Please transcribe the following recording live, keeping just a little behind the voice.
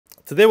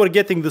Today we're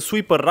getting the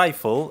sweeper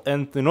rifle,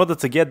 and in order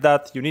to get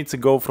that you need to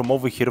go from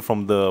over here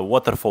from the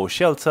waterfall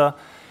shelter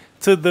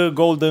to the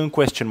golden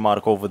question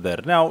mark over there.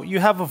 Now you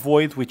have a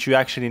void which you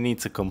actually need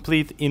to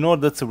complete in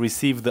order to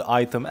receive the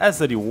item as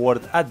a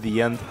reward at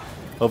the end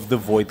of the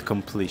void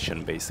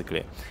completion,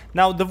 basically.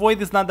 Now the void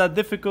is not that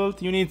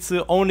difficult. You need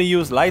to only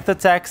use light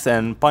attacks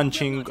and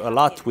punching a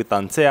lot with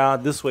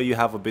Antea. This way you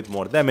have a bit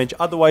more damage,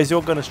 otherwise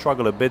you're gonna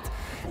struggle a bit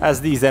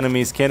as these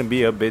enemies can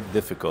be a bit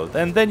difficult.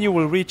 And then you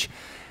will reach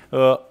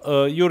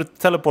your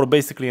teleport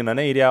basically in an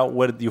area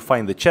where you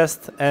find the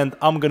chest, and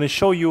I'm gonna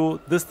show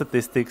you the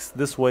statistics.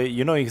 This way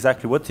you know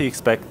exactly what to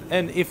expect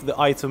and if the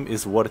item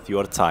is worth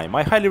your time.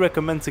 I highly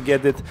recommend to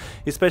get it,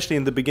 especially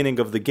in the beginning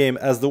of the game,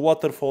 as the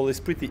waterfall is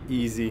pretty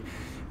easy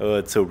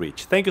to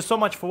reach. Thank you so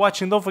much for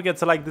watching. Don't forget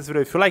to like this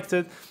video if you liked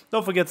it.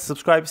 Don't forget to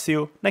subscribe. See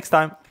you next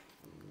time.